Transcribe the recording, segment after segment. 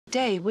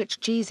day which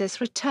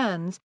Jesus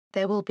returns,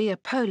 there will be a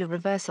polar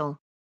reversal.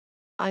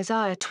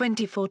 Isaiah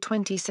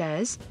 24:20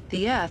 says,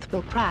 "The earth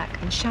will crack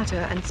and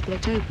shatter and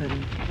split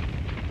open.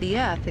 The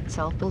earth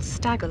itself will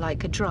stagger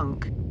like a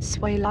drunk,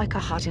 sway like a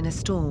hut in a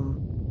storm.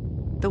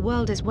 The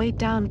world is weighed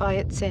down by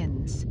its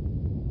sins.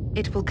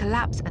 It will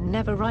collapse and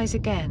never rise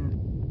again."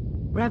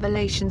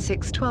 Revelation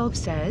 6:12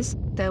 says,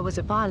 "There was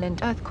a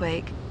violent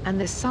earthquake, and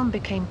the sun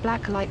became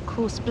black like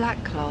coarse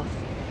black cloth.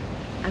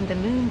 And the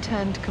moon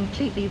turned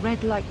completely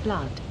red like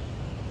blood.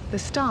 The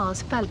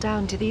stars fell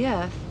down to the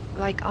earth,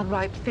 like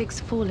unripe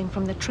figs falling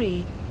from the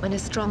tree, when a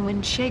strong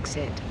wind shakes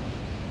it.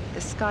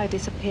 The sky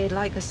disappeared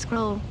like a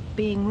scroll,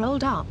 being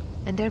rolled up,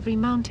 and every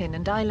mountain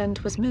and island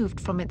was moved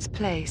from its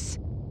place.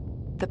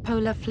 The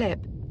polar flip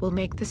will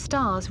make the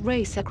stars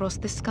race across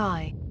the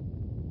sky.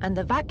 And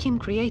the vacuum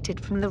created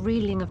from the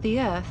reeling of the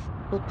earth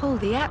will pull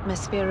the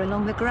atmosphere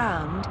along the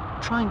ground,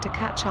 trying to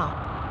catch up,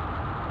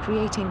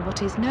 creating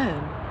what is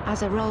known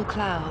as a roll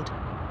cloud,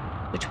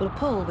 which will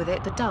pull with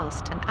it the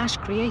dust and ash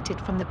created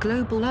from the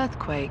global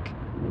earthquake."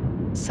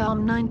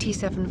 Psalm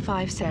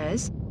 97:5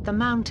 says, "The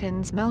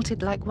mountains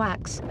melted like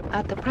wax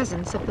at the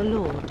presence of the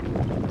Lord."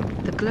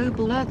 The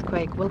global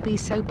earthquake will be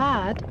so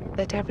bad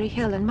that every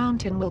hill and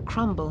mountain will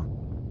crumble.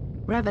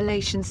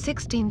 Revelation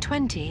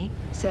 16:20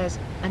 says,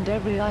 "And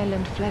every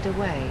island fled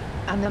away,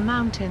 and the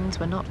mountains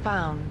were not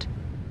found."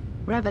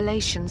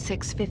 Revelation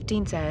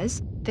 6:15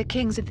 says, "The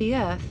kings of the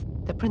earth,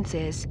 the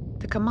princes,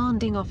 the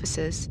commanding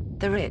officers,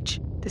 the rich,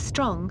 the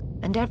strong,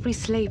 and every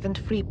slave and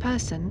free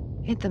person,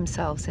 hid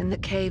themselves in the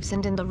caves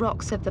and in the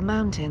rocks of the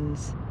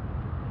mountains.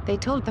 They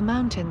told the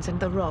mountains and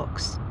the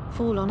rocks,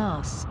 'Fall on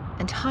us,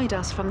 and hide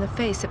us from the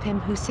face of him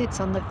who sits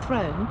on the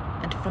throne,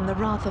 and from the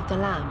wrath of the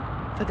Lamb,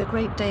 for the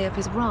great day of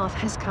his wrath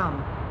has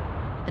come.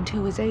 And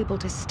who is able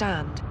to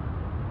stand?'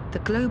 The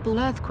global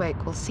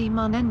earthquake will seem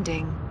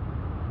unending.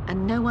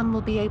 And no one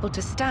will be able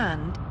to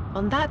stand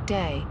on that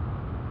day.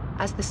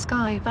 As the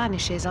sky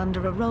vanishes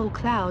under a roll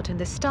cloud and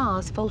the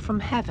stars fall from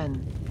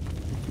heaven.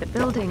 The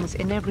buildings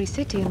in every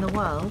city in the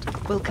world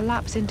will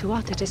collapse into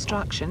utter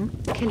destruction,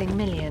 killing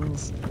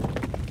millions."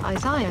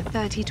 Isaiah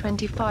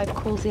 30:25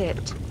 calls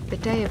it, "the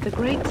day of the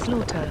great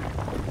slaughter.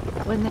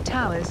 When the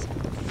towers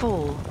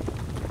fall."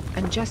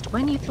 And just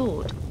when you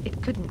thought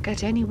it couldn't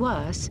get any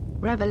worse,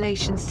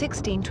 Revelation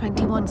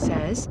 16:21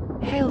 says,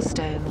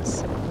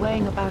 "Hailstones,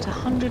 weighing about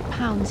 100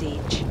 pounds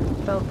each,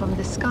 fell from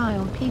the sky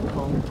on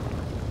people."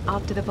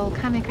 After the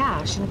volcanic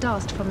ash and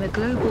dust from the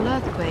global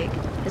earthquake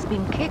has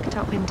been kicked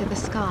up into the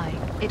sky,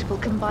 it will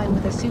combine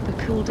with a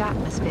supercooled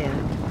atmosphere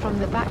from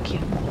the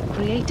vacuum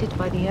created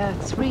by the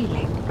Earth's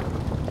reeling.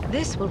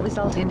 This will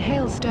result in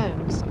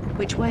hailstones,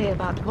 which weigh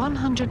about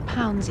 100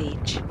 pounds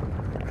each.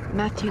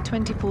 Matthew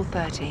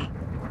 24:30.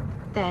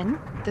 "Then,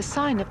 the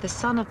sign of the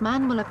Son of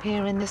Man will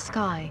appear in the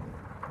sky.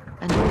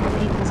 And all the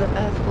peoples of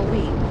earth will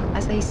weep,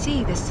 as they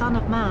see the Son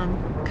of Man,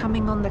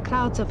 coming on the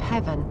clouds of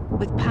heaven,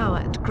 with power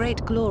and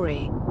great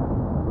glory.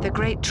 The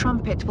great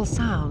trumpet will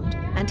sound,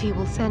 and he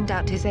will send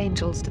out his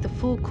angels to the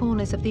four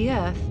corners of the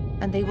earth,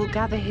 and they will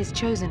gather his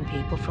chosen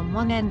people from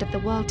one end of the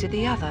world to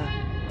the other."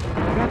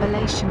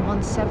 Revelation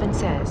 1:7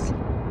 says,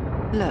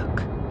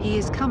 "Look, he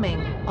is coming,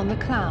 on the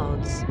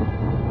clouds.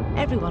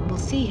 Everyone will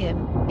see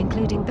him,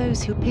 including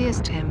those who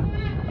pierced him.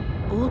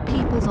 All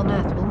peoples on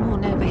earth will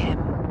mourn over him."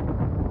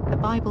 The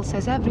Bible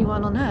says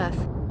everyone on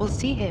earth will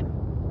see him.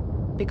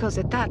 Because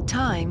at that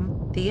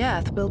time, the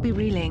earth will be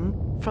reeling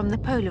from the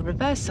polar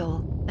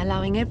reversal,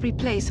 allowing every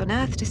place on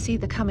earth to see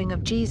the coming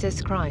of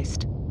Jesus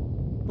Christ.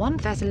 1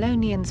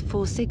 Thessalonians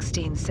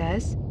 4:16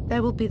 says,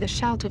 "There will be the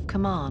shout of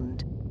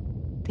command,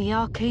 the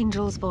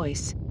archangel's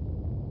voice,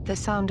 the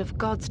sound of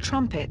God's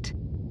trumpet.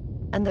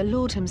 And the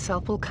Lord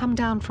himself will come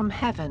down from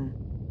heaven.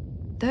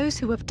 Those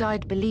who have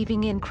died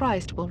believing in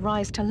Christ will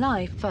rise to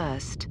life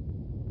first.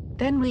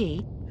 Then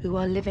we, who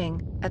are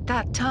living, at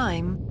that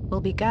time,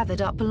 will be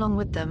gathered up along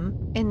with them,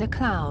 in the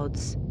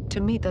clouds,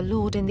 to meet the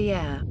Lord in the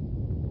air.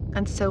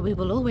 And so we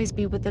will always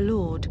be with the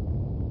Lord."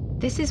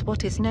 This is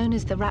what is known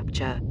as the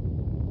rapture.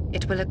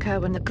 It will occur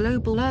when the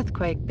global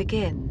earthquake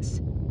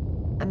begins.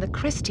 And the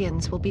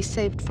Christians will be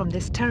saved from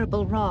this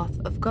terrible wrath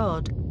of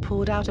God,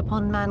 poured out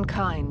upon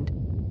mankind.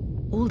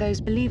 All those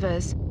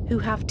believers, who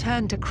have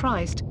turned to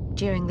Christ,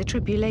 during the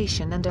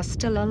tribulation and are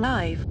still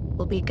alive,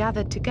 will be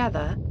gathered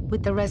together,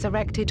 with the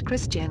resurrected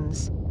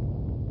Christians.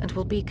 And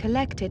will be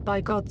collected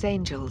by God's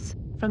angels,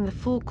 from the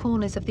four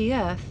corners of the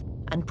earth,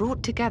 and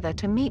brought together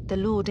to meet the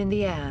Lord in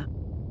the air.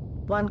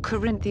 1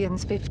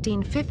 Corinthians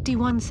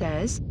 15:51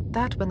 says,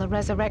 that when the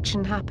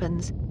resurrection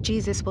happens,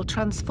 Jesus will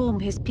transform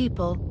his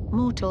people,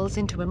 mortals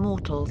into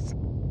immortals.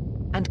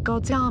 And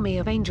God's army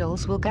of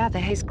angels will gather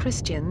his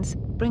Christians,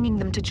 bringing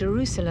them to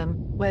Jerusalem,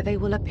 where they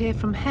will appear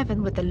from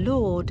heaven with the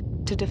Lord,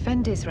 to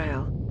defend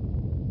Israel.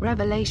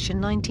 Revelation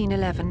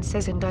 19:11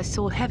 says, "And I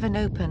saw heaven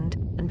opened,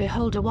 and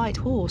behold a white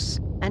horse,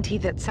 and he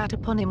that sat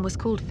upon him was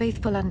called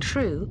Faithful and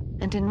True,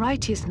 and in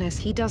righteousness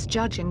he does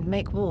judge and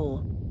make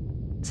war."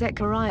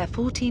 Zechariah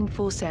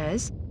 14:4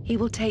 says, "He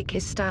will take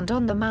his stand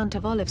on the Mount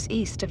of Olives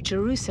east of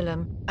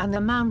Jerusalem, and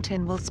the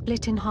mountain will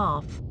split in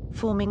half,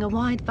 forming a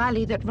wide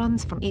valley that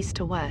runs from east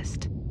to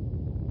west.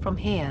 From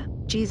here,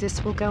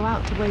 Jesus will go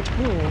out to wage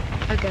war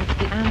against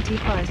the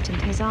Antichrist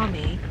and his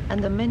army,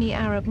 and the many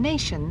Arab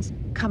nations,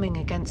 coming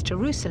against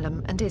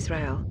Jerusalem and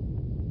Israel.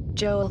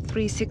 Joel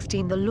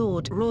 3:16 The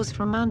Lord roars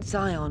from Mount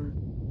Zion.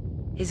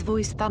 His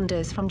voice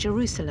thunders from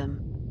Jerusalem.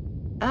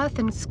 Earth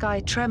and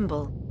sky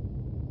tremble.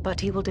 But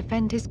he will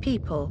defend his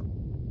people.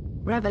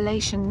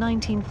 Revelation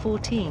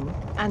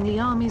 19:14, and the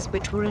armies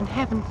which were in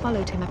heaven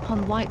followed him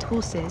upon white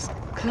horses,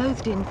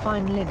 clothed in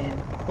fine linen,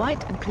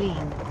 white and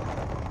clean.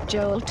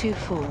 Joel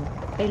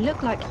 2:4, they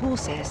look like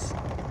horses.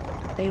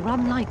 They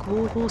run like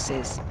war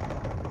horses.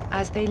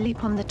 As they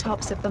leap on the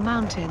tops of the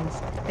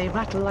mountains, they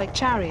rattle like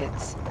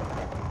chariots.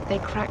 They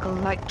crackle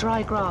like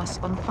dry grass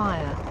on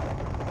fire.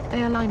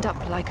 They are lined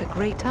up like a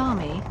great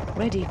army,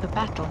 ready for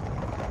battle.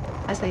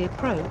 As they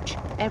approach,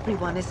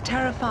 everyone is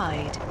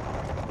terrified.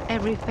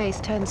 Every face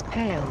turns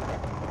pale.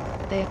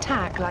 They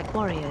attack like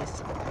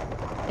warriors.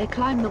 They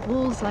climb the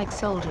walls like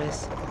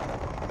soldiers.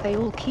 They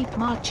all keep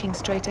marching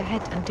straight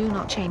ahead and do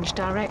not change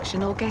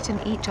direction or get in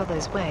each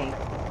other's way.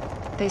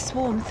 They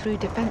swarm through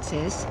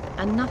defenses,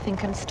 and nothing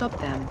can stop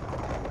them.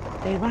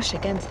 They rush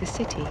against the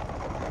city.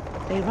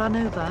 They run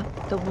over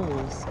the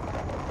walls.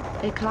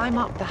 They climb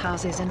up the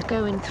houses and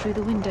go in through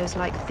the windows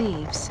like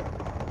thieves.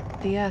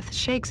 The earth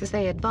shakes as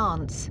they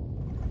advance.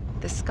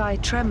 The sky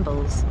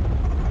trembles.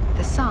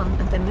 The sun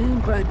and the moon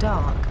grow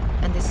dark,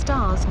 and the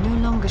stars no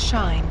longer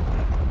shine.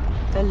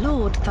 The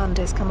Lord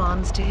thunders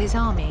commands to his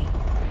army.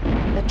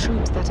 The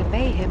troops that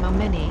obey him are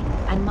many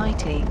and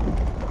mighty.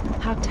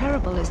 How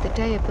terrible is the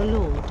day of the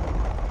Lord!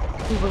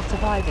 Who will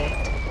survive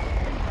it?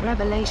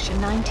 Revelation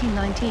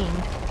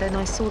 19:19, Then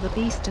I saw the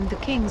beast and the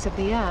kings of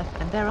the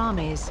earth and their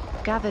armies,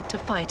 gathered to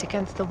fight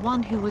against the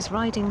one who was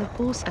riding the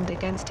horse and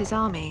against his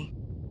army.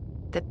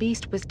 The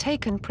beast was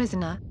taken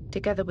prisoner,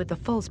 together with the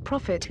false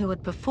prophet who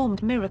had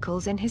performed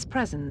miracles in his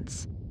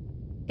presence.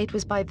 It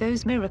was by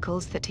those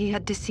miracles that he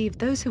had deceived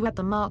those who had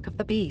the mark of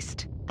the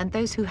beast, and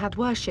those who had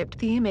worshipped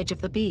the image of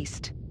the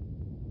beast.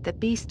 The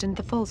beast and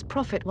the false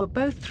prophet were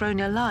both thrown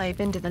alive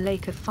into the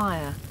lake of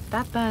fire,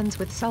 that burns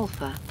with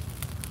sulfur.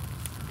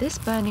 This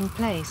burning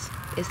place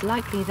is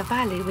likely the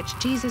valley which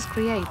Jesus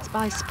creates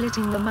by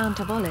splitting the Mount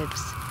of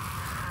Olives.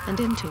 And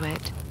into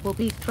it will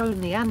be thrown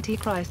the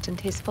Antichrist and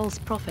his false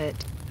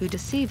prophet, who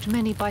deceived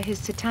many by his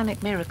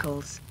satanic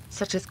miracles,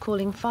 such as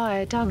calling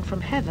fire down from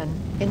heaven,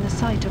 in the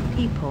sight of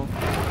people.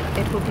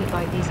 It will be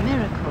by these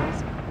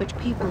miracles, which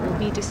people will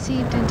be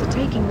deceived into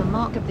taking the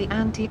mark of the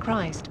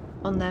Antichrist,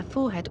 on their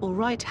forehead or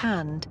right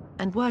hand,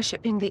 and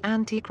worshipping the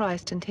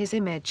Antichrist and his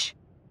image.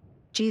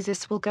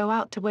 Jesus will go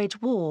out to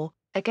wage war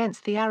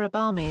against the Arab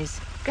armies,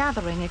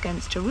 gathering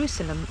against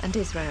Jerusalem and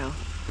Israel.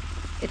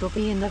 It will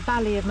be in the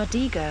valley of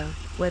Megiddo,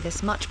 where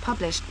this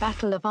much-published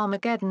Battle of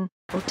Armageddon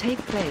will take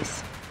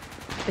place,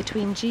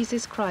 between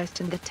Jesus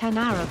Christ and the 10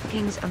 Arab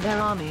kings and their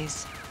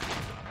armies,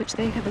 which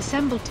they have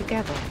assembled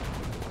together,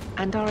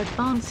 and are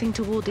advancing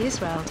toward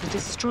Israel to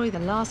destroy the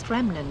last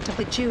remnant of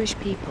the Jewish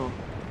people.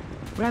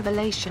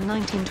 Revelation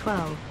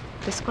 19:12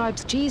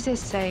 describes Jesus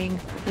saying,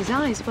 his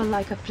eyes were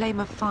like a flame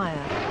of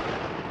fire.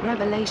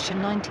 Revelation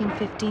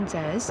 19:15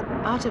 says,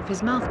 out of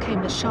his mouth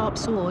came a sharp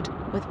sword,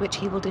 with which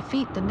he will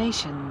defeat the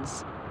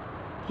nations.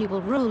 He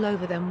will rule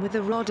over them with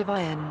a rod of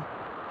iron.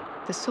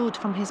 The sword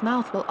from his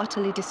mouth will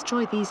utterly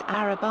destroy these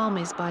Arab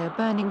armies by a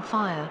burning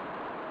fire.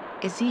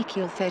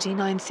 Ezekiel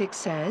 39:6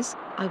 says,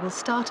 I will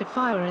start a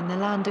fire in the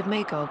land of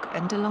Magog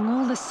and along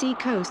all the sea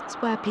coasts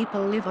where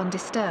people live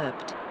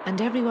undisturbed,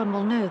 and everyone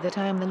will know that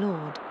I am the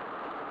Lord.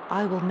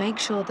 I will make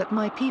sure that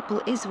my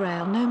people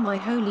Israel know my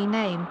holy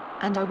name,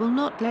 and I will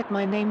not let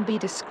my name be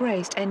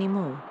disgraced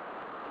anymore.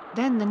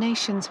 Then the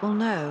nations will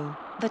know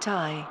that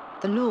I,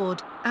 the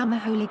Lord, am the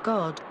holy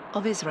God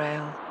of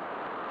Israel.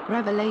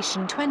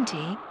 Revelation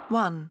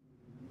 20:1.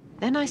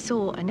 Then I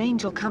saw an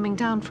angel coming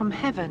down from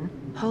heaven,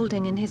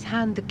 holding in his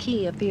hand the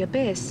key of the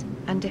abyss,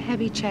 and a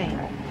heavy chain.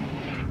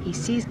 He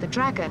seized the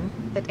dragon,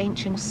 that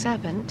ancient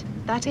serpent,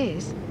 that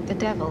is, the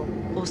devil,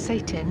 or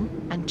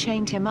Satan, and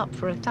chained him up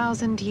for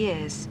 1,000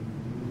 years.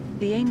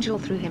 The angel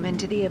threw him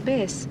into the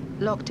abyss,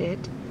 locked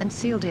it, and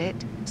sealed it,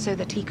 so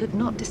that he could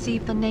not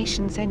deceive the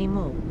nations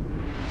anymore,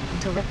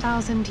 until the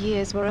 1,000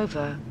 years were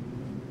over.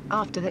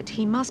 After that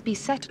he must be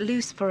set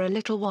loose for a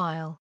little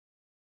while.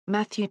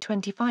 Matthew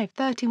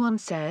 25:31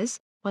 says,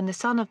 when the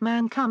Son of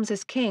Man comes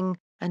as King,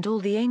 and all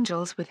the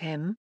angels with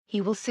him,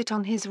 he will sit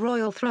on his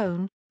royal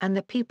throne, and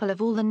the people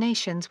of all the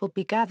nations will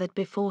be gathered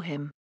before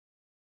him.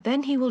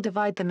 Then he will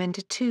divide them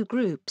into two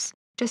groups,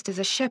 just as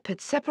a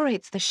shepherd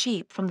separates the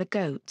sheep from the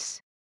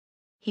goats.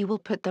 He will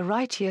put the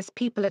righteous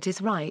people at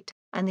his right,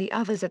 and the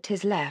others at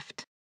his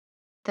left.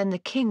 Then the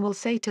king will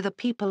say to the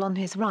people on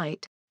his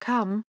right,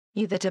 come,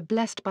 you that are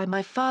blessed by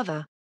my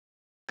Father.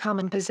 Come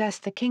and possess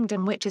the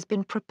kingdom which has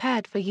been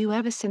prepared for you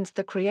ever since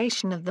the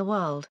creation of the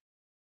world.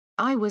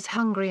 I was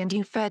hungry and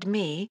you fed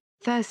me,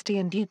 thirsty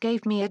and you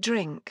gave me a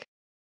drink.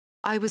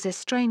 I was a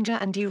stranger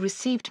and you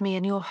received me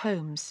in your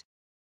homes.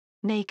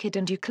 Naked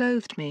and you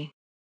clothed me.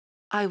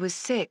 I was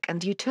sick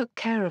and you took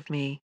care of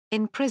me,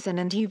 in prison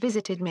and you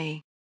visited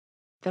me.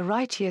 The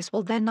righteous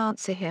will then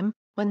answer him,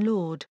 "When,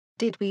 Lord,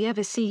 did we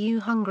ever see you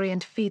hungry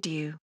and feed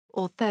you,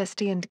 or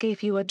thirsty and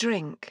gave you a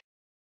drink?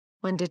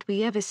 When did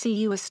we ever see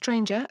you a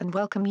stranger and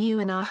welcome you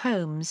in our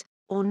homes,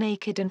 or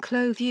naked and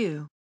clothe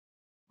you?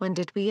 When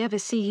did we ever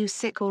see you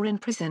sick or in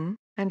prison,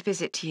 and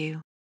visit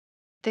you?"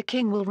 The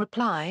king will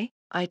reply,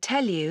 "I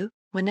tell you,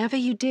 whenever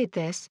you did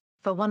this,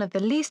 for one of the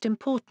least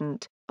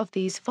important of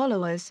these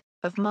followers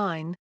of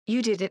mine,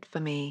 you did it for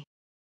me."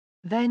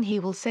 Then he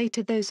will say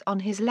to those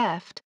on his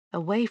left,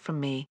 "Away from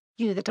me,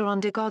 you that are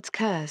under God's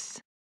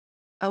curse.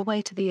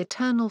 Away to the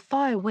eternal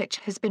fire which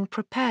has been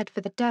prepared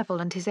for the devil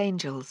and his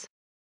angels.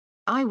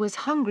 I was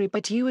hungry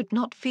but you would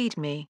not feed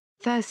me,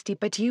 thirsty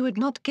but you would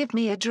not give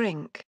me a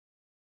drink.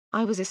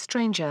 I was a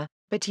stranger,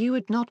 but you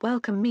would not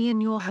welcome me in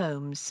your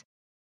homes.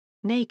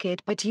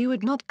 Naked but you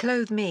would not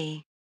clothe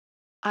me.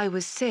 I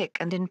was sick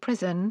and in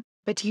prison,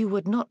 but you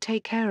would not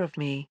take care of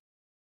me."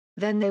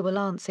 Then they will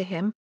answer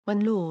him, "When,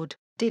 Lord,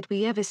 did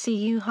we ever see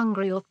you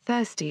hungry or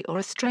thirsty or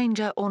a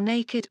stranger or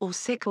naked or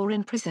sick or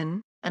in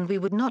prison, and we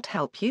would not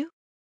help you?"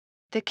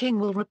 The king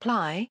will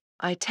reply,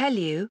 "I tell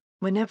you,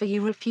 whenever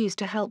you refuse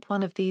to help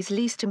one of these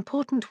least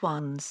important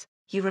ones,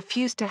 you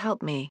refuse to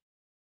help me."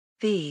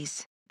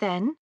 These,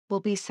 then,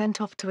 will be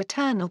sent off to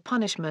eternal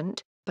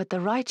punishment, but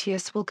the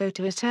righteous will go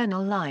to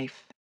eternal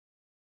life.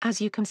 As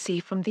you can see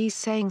from these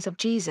sayings of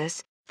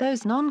Jesus,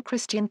 those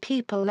non-Christian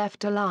people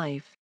left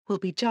alive will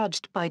be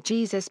judged by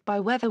Jesus by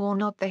whether or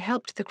not they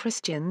helped the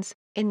Christians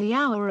in the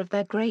hour of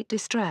their great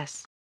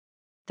distress.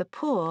 The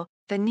poor,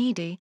 the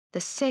needy,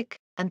 the sick,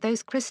 and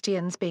those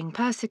Christians being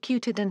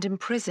persecuted and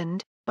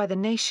imprisoned by the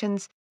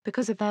nations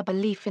because of their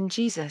belief in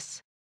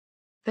Jesus.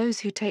 Those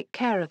who take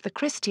care of the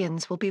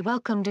Christians will be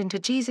welcomed into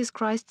Jesus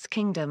Christ's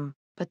kingdom,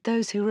 but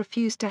those who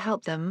refuse to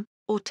help them,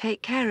 or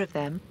take care of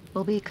them,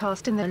 will be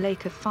cast in the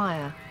lake of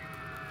fire.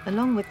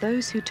 Along with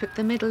those who took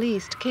the Middle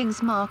East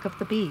king's mark of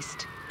the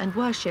beast, and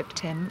worshipped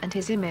him and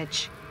his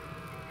image.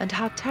 And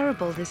how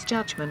terrible this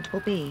judgment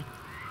will be.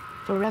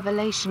 For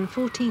Revelation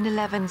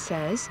 14:11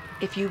 says,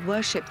 "If you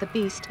worship the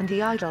beast and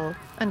the idol,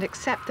 and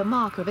accept the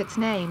mark of its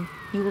name,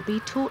 you will be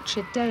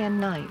tortured day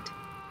and night.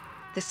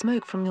 The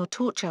smoke from your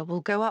torture will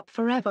go up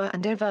forever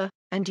and ever,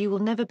 and you will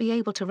never be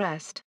able to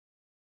rest."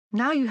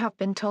 Now you have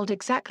been told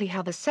exactly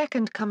how the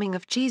second coming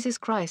of Jesus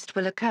Christ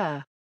will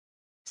occur.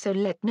 So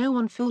let no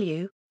one fool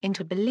you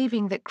into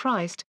believing that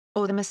Christ,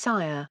 or the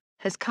Messiah,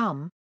 has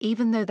come,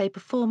 even though they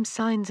perform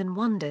signs and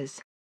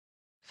wonders.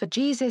 For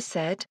Jesus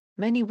said,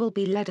 "Many will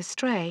be led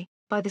astray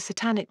by the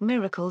satanic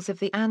miracles of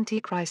the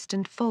Antichrist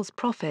and false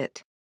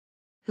prophet,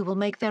 who will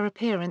make their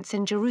appearance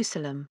in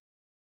Jerusalem."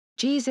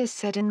 Jesus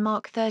said in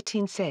Mark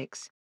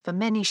 13:6, "For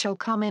many shall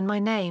come in my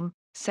name,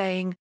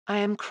 saying, I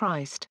am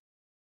Christ,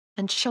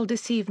 and shall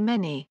deceive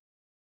many."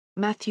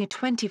 Matthew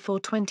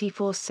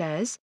 24:24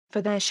 says,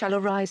 "For there shall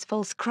arise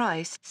false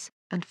Christs,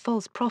 and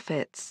false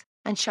prophets,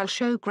 and shall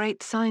show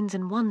great signs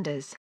and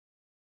wonders.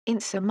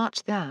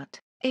 Insomuch that,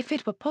 if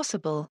it were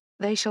possible,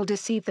 they shall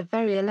deceive the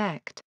very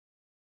elect."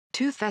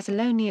 2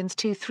 Thessalonians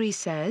 2:3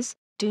 says,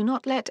 "Do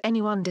not let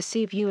anyone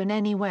deceive you in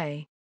any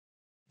way.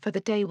 For the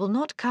day will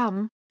not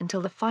come,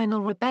 until the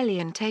final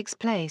rebellion takes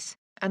place,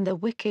 and the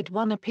wicked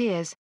one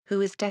appears,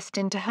 who is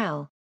destined to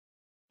hell.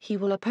 He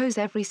will oppose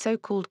every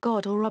so-called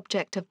God or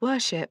object of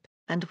worship,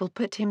 and will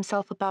put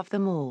himself above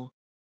them all.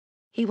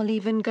 He will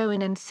even go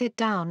in and sit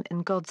down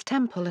in God's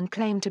temple and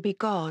claim to be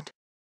God."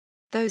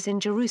 Those in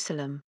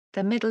Jerusalem,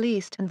 the Middle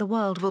East and the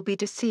world will be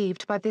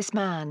deceived by this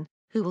man,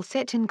 who will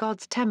sit in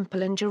God's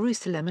temple in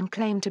Jerusalem and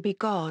claim to be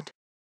God.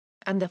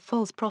 And the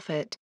false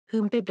prophet,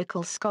 whom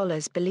biblical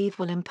scholars believe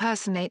will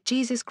impersonate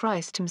Jesus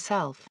Christ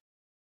himself,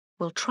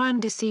 will try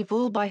and deceive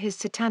all by his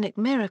satanic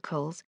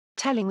miracles,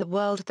 telling the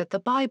world that the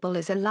Bible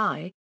is a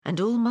lie, and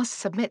all must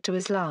submit to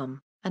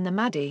Islam and the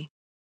Mahdi.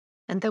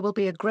 And there will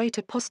be a great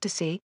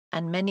apostasy,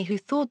 and many who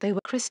thought they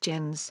were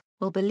Christians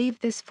will believe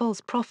this false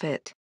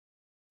prophet.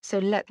 So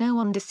let no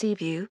one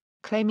deceive you,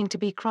 claiming to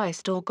be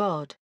Christ or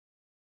God.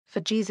 For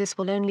Jesus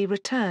will only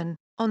return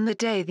on the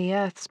day the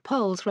earth's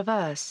poles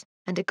reverse,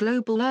 and a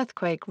global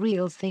earthquake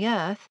reels the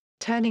earth,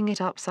 turning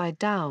it upside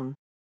down,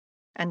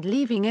 and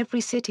leaving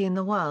every city in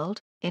the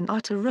world in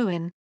utter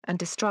ruin and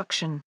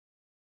destruction.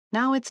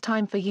 Now it's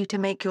time for you to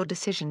make your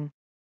decision.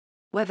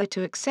 Whether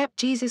to accept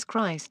Jesus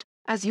Christ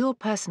as your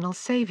personal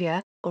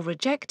Savior, or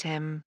reject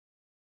him.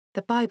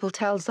 The Bible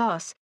tells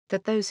us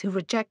that those who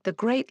reject the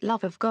great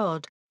love of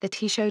God that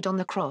he showed on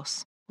the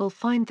cross will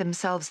find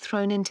themselves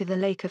thrown into the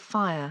lake of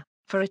fire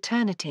for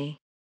eternity.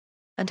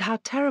 And how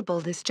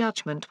terrible this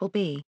judgment will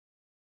be.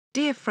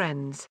 Dear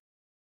friends,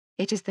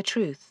 it is the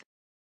truth.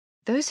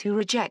 Those who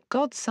reject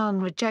God's Son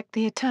reject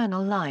the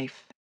eternal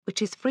life,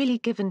 which is freely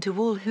given to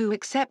all who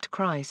accept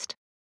Christ.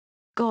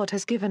 God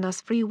has given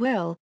us free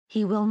will,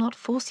 he will not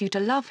force you to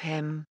love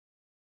him.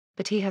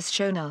 But he has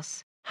shown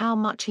us how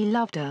much he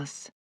loved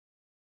us.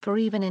 For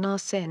even in our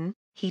sin,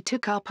 he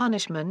took our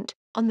punishment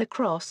on the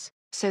cross,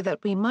 so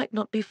that we might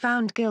not be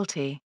found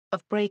guilty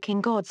of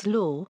breaking God's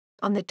law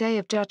on the day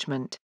of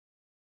judgment.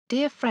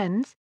 Dear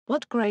friends,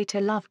 what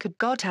greater love could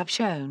God have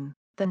shown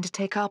than to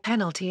take our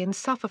penalty and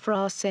suffer for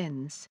our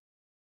sins?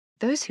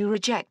 Those who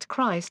reject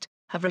Christ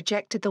have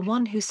rejected the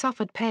one who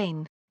suffered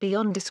pain,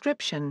 beyond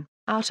description,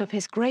 out of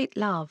his great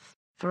love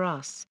for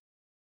us.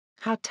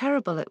 How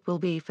terrible it will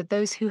be for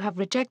those who have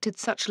rejected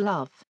such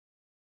love.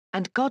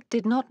 And God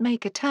did not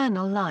make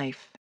eternal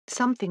life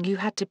something you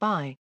had to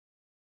buy,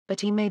 but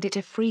he made it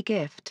a free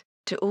gift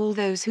to all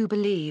those who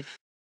believe.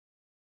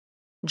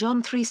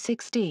 John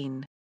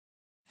 3:16.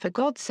 For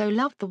God so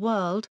loved the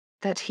world,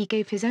 that he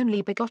gave his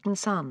only begotten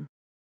Son,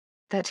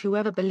 that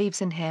whoever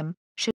believes in him